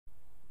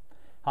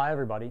Hi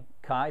everybody,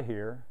 Kai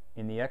here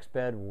in the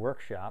Exped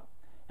workshop,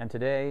 and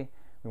today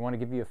we want to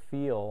give you a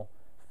feel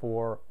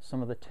for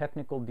some of the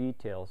technical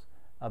details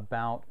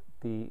about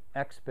the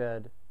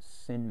Exped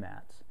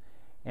SynMats.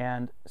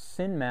 And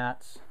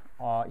SynMats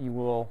you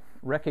will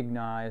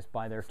recognize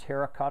by their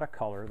terracotta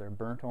color, their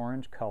burnt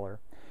orange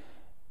color,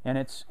 and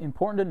it's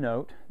important to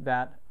note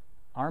that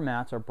our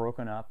mats are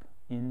broken up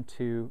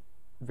into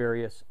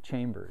various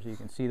chambers. You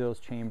can see those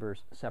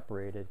chambers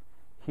separated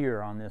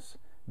here on this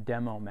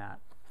demo mat.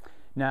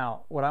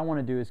 Now, what I want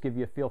to do is give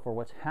you a feel for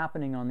what's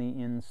happening on the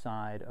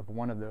inside of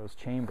one of those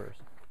chambers.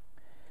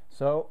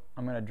 So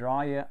I'm going to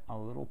draw you a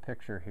little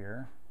picture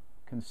here.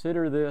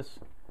 Consider this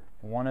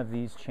one of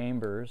these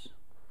chambers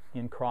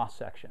in cross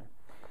section.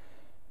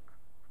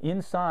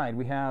 Inside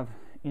we have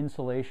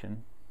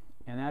insulation,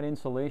 and that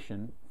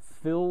insulation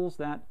fills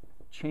that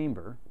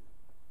chamber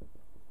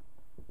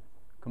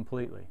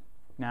completely.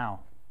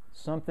 Now,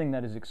 something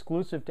that is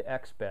exclusive to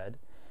Exped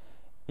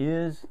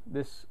is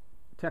this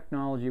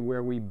technology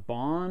where we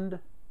bond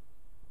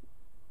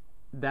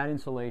that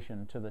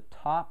insulation to the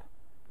top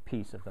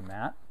piece of the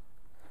mat,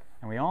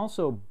 and we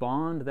also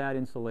bond that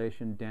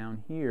insulation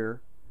down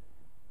here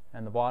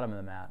and the bottom of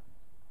the mat.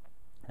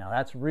 Now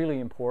that's really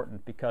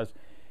important because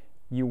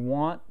you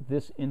want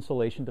this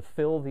insulation to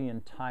fill the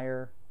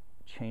entire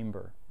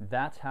chamber.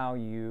 That's how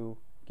you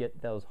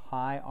get those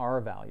high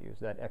R values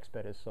that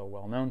Exped is so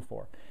well known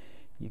for.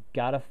 You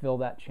got to fill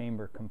that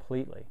chamber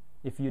completely.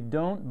 If you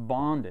don't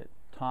bond it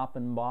top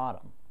and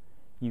bottom,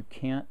 you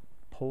can't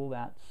pull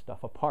that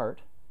stuff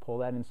apart, pull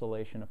that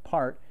insulation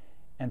apart,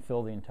 and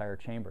fill the entire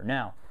chamber.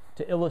 Now,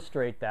 to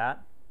illustrate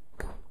that,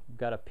 I've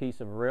got a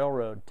piece of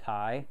railroad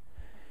tie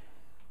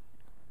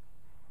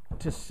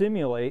to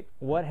simulate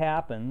what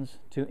happens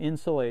to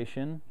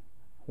insulation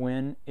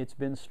when it's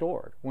been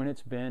stored, when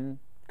it's been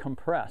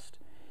compressed.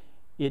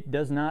 It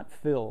does not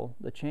fill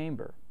the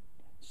chamber.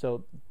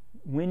 So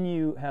when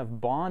you have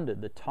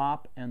bonded the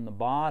top and the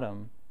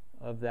bottom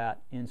of that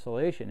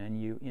insulation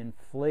and you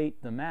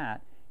inflate the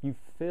mat, you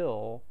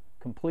fill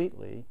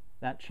completely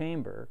that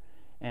chamber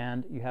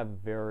and you have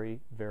very,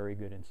 very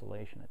good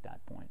insulation at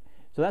that point.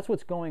 So that's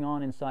what's going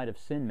on inside of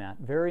SynMat.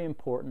 Very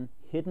important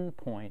hidden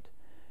point.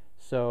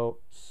 So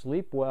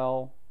sleep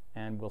well,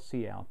 and we'll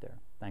see you out there.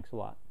 Thanks a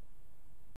lot.